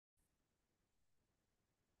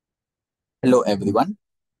Hello, everyone.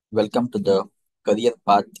 Welcome to the Career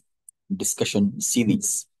Path Discussion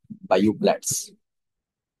Series by Uplatz.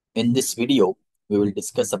 In this video, we will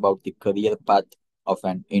discuss about the career path of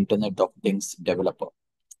an Internet of Things developer,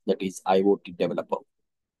 that is IoT developer.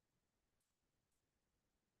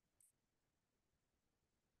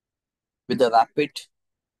 With the rapid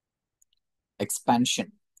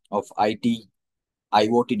expansion of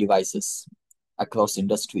IoT devices across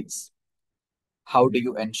industries, how do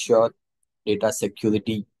you ensure data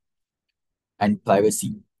security and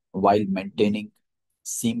privacy while maintaining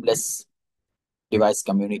seamless device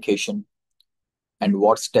communication, and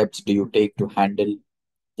what steps do you take to handle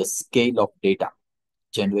the scale of data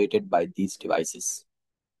generated by these devices?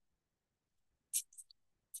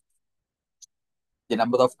 The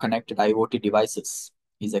number of connected IoT devices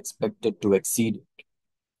is expected to exceed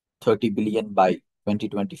 30 billion by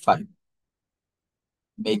 2025,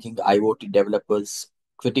 making IoT developers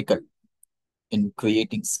critical in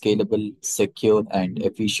creating scalable, secure, and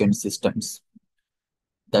efficient systems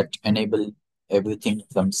that enable everything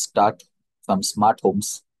from smart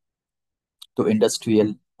homes to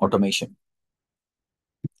industrial automation.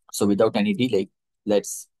 So without any delay,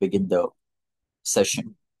 let's begin the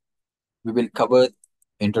session. We will cover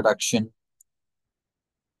introduction,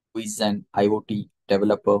 who is an IoT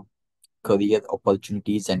developer, career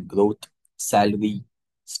opportunities and growth, salary,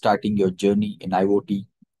 starting your journey in IoT,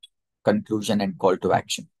 conclusion and call to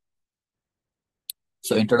action.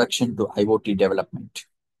 So introduction to IoT development.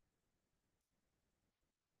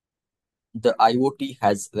 The IoT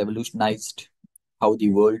has revolutionized how the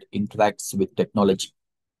world interacts with technology,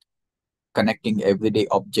 connecting everyday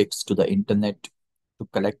objects to the internet to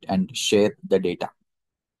collect and share the data.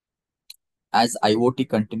 As IoT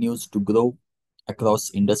continues to grow across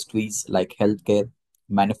industries like healthcare,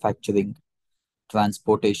 manufacturing,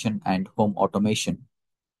 transportation, and home automation,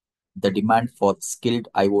 the demand for skilled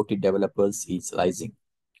IoT developers is rising.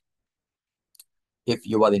 If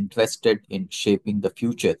you are interested in shaping the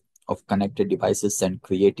future of connected devices and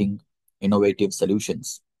creating innovative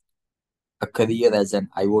solutions, a career as an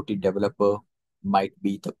IoT developer might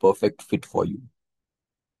be the perfect fit for you.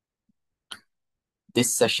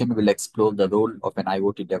 This session will explore the role of an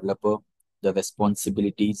IoT developer, the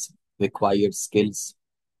responsibilities, required skills,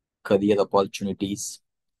 career opportunities,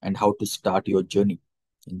 and how to start your journey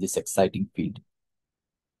in this exciting field.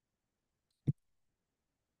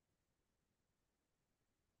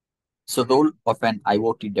 So, role of an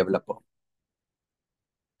IoT developer.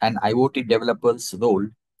 An IoT developer's role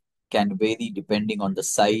can vary depending on the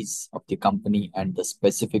size of the company and the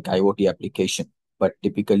specific IoT application, but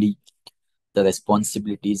typically the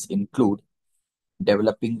responsibilities include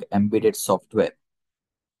developing embedded software,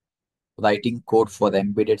 writing code for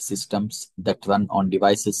embedded systems that run on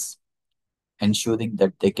devices, ensuring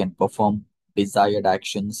that they can perform desired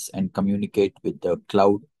actions and communicate with the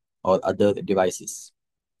cloud or other devices,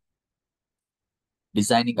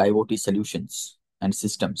 designing IoT solutions and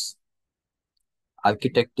systems,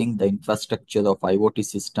 architecting the infrastructure of IoT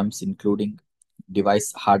systems, including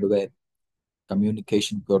device hardware,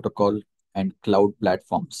 communication protocol, and cloud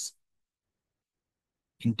platforms,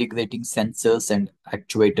 integrating sensors and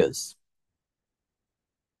actuators,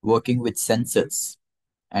 working with sensors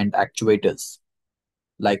and actuators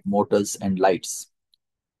like motors and lights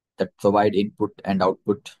that provide input and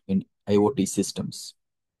output in IoT systems,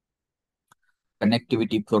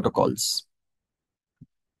 connectivity protocols,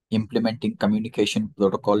 implementing communication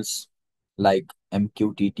protocols like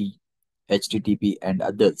MQTT, HTTP, and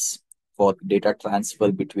others for data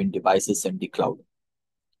transfer between devices and the cloud.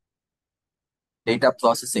 Data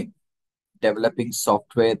processing, developing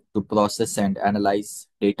software to process and analyze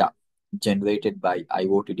data generated by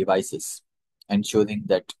IoT devices, ensuring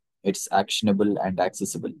that it's actionable and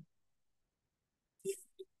accessible.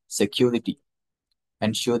 Security,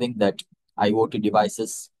 ensuring that IoT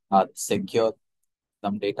devices are secure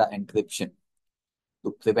from data encryption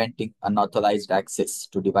to preventing unauthorized access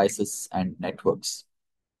to devices and networks.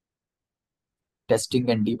 Testing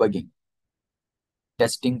and debugging,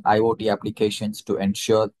 testing IoT applications to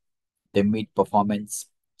ensure they meet performance,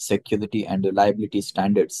 security, and reliability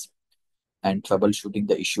standards, and troubleshooting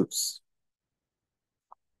the issues.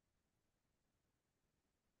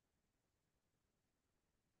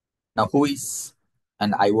 Now, who is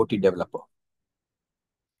an IoT developer?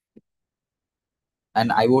 An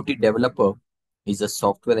IoT developer is a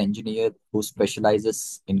software engineer who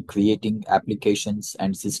specializes in creating applications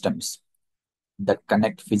and systems that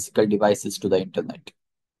connect physical devices to the internet.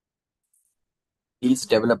 These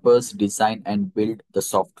developers design and build the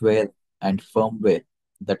software and firmware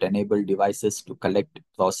that enable devices to collect,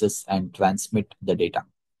 process, and transmit the data.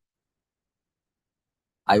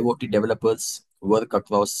 IoT developers work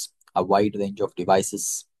across a wide range of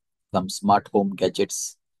devices, from smart home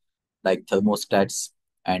gadgets like thermostats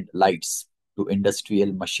and lights to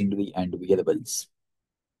industrial machinery and wearables.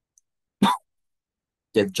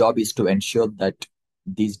 Their job is to ensure that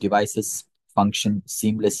these devices function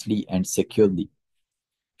seamlessly and securely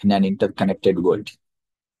in an interconnected world.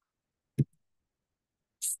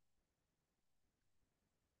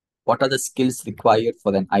 What are the skills required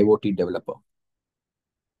for an IoT developer?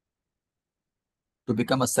 To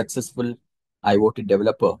become a successful IoT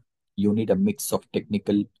developer, you need a mix of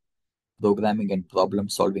technical, programming, and problem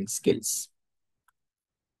solving skills.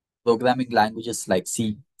 Programming languages like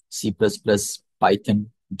C, C++,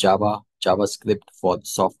 Python, Java, JavaScript for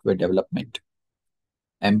software development,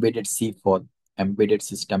 embedded C for embedded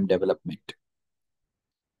system development,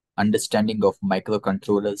 understanding of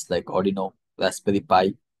microcontrollers like Arduino, Raspberry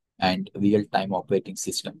Pi, and real-time operating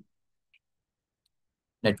system,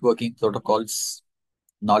 networking protocols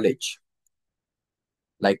knowledge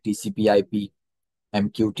like TCP/IP,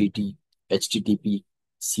 MQTT, HTTP,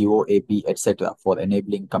 COAP, etc. for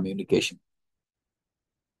enabling communication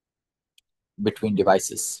between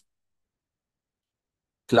devices.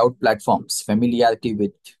 Cloud platforms, familiarity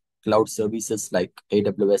with cloud services like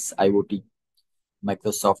AWS IoT,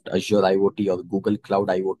 Microsoft Azure IoT, or Google Cloud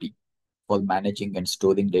IoT for managing and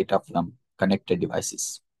storing data from connected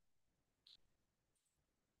devices.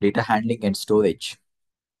 Data handling and storage,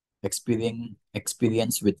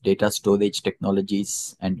 experience with data storage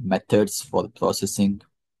technologies and methods for processing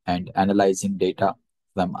and analyzing data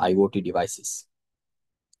from IoT devices.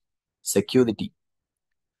 Security,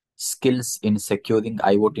 skills in securing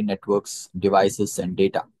IoT networks, devices, and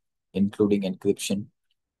data, including encryption,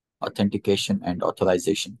 authentication, and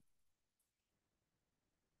authorization.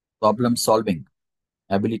 Problem solving,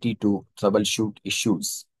 ability to troubleshoot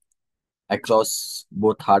issues across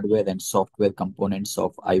both hardware and software components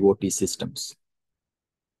of IoT systems.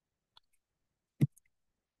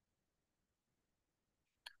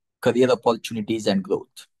 Career opportunities and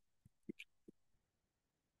growth.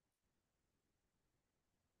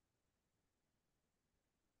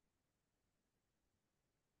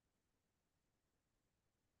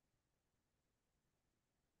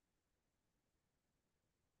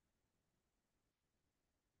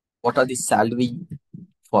 What are the salary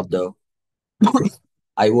for the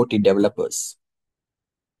IoT developers?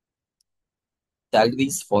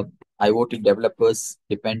 Salaries for IoT developers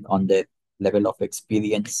depend on their level of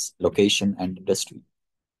experience, location, and industry.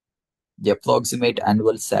 The approximate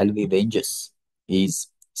annual salary ranges is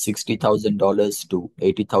 $60,000 to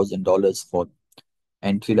 $80,000 for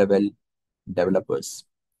entry-level developers,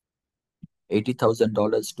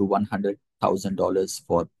 $80,000 to $100,000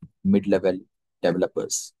 for mid-level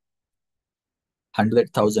developers,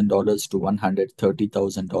 $100,000 to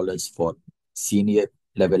 $130,000 for senior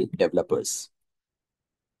level developers.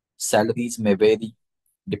 Salaries may vary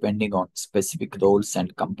depending on specific roles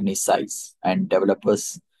and company size, and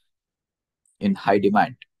developers in high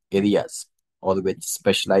demand areas or with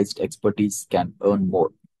specialized expertise can earn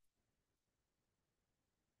more.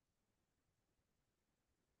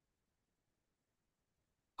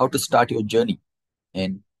 How to start your journey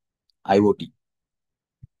in IoT?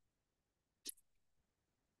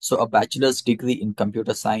 So, a bachelor's degree in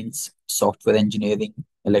computer science, software engineering,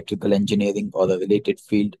 electrical engineering, or a related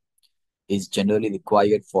field is generally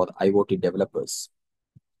required for IoT developers.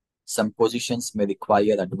 Some positions may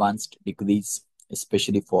require advanced degrees,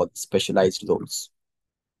 especially for specialized roles.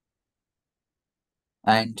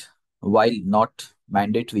 And while not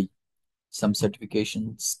mandatory, some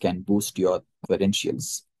certifications can boost your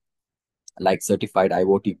credentials, like Certified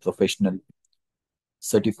IoT Professional,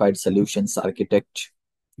 Certified Solutions Architect,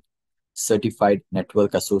 Certified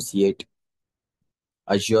Network Associate,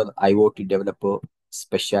 Azure IoT Developer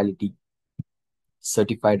Specialty,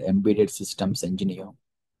 Certified Embedded Systems Engineer.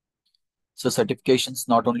 So certifications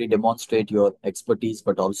not only demonstrate your expertise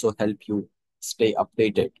but also help you stay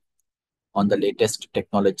updated on the latest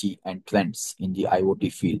technology and trends in the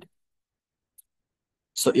IoT field.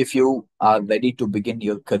 So if you are ready to begin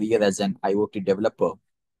your career as an IoT developer,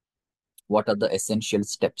 what are the essential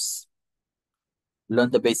steps?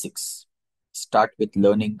 Learn the basics. Start with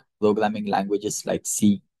learning programming languages like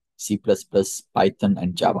C, C++, Python,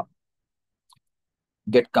 and Java.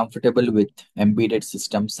 Get comfortable with embedded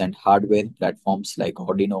systems and hardware platforms like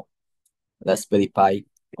Arduino, Raspberry Pi,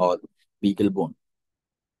 or BeagleBone.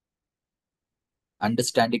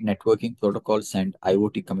 Understanding networking protocols and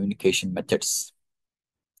IoT communication methods.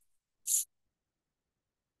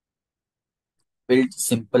 Build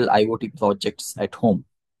simple IoT projects at home,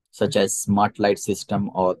 such as smart light system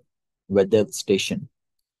or weather station.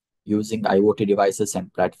 using IoT devices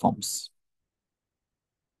and platforms.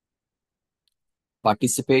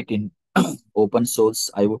 Participate in open source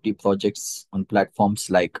IoT projects on platforms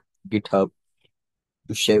like GitHub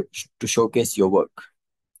to, to showcase your work.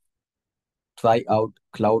 Try out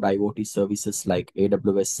cloud IoT services like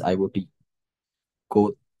AWS IoT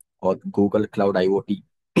Core or Google Cloud IoT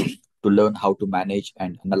to learn how to manage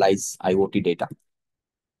and analyze IoT data.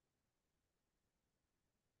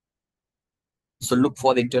 So look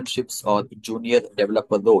for internships or junior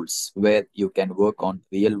developer roles where you can work on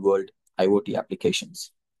real-world IoT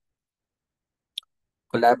applications.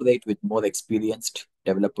 Collaborate with more experienced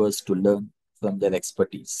developers to learn from their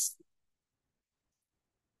expertise.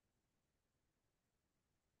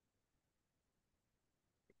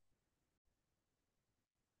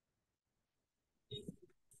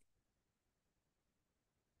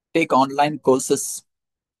 Take online courses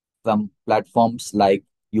from platforms like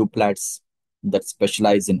Uplatz that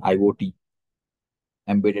specialize in IoT,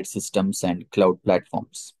 embedded systems, and cloud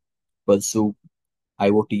platforms. Pursue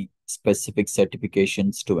IoT specific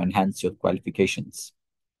certifications to enhance your qualifications.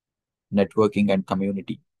 Networking and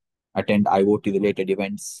community. Attend IoT related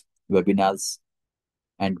events, webinars,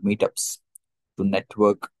 and meetups to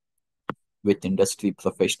network with industry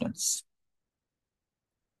professionals.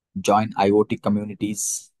 Join IoT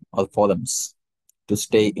communities or forums to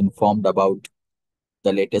stay informed about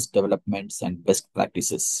the latest developments and best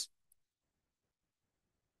practices.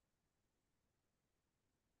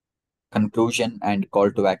 Conclusion and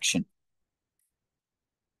call to action.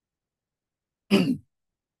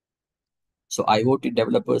 So, IoT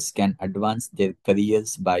developers can advance their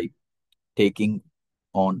careers by taking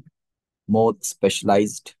on more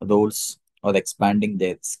specialized roles or expanding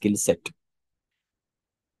their skill set.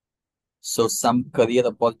 So, some career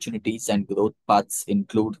opportunities and growth paths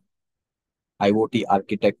include IoT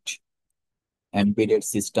Architect, Embedded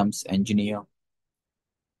Systems Engineer,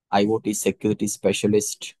 IoT Security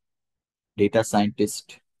Specialist, Data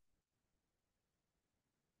Scientist,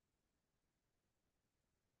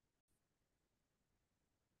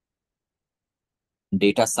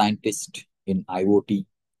 Data Scientist in IoT,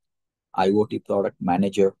 IoT Product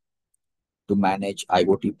Manager to manage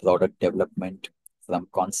IoT product development from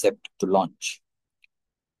concept to launch,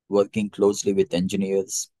 working closely with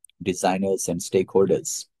engineers, designers, and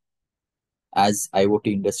stakeholders. As IoT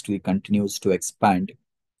industry continues to expand,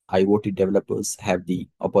 IoT developers have the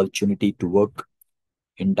opportunity to work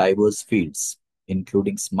in diverse fields,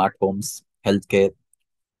 including smart homes, healthcare,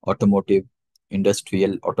 automotive,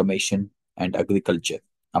 industrial automation, and agriculture,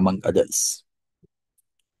 among others.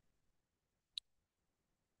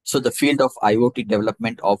 So, the field of IoT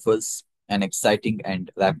development offers an exciting and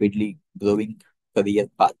rapidly growing career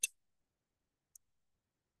path.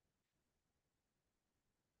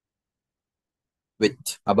 With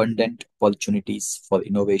abundant opportunities for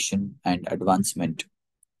innovation and advancement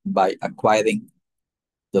by acquiring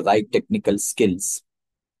the right technical skills,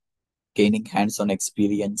 gaining hands on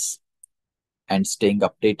experience, and staying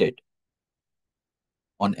updated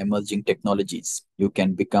on emerging technologies, you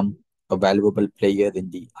can become a valuable player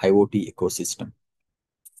in the IoT ecosystem.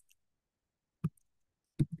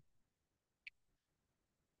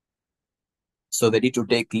 So, ready to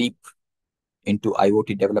take leap into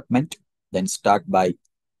IoT development? Then start by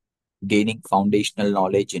gaining foundational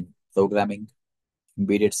knowledge in programming,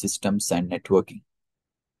 embedded systems, and networking.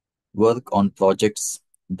 Work on projects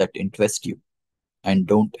that interest you and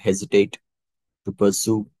don't hesitate to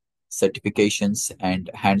pursue certifications and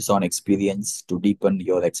hands on experience to deepen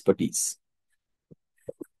your expertise.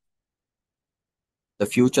 The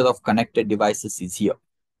future of connected devices is here,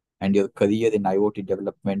 and your career in IoT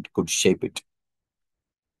development could shape it.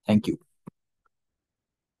 Thank you.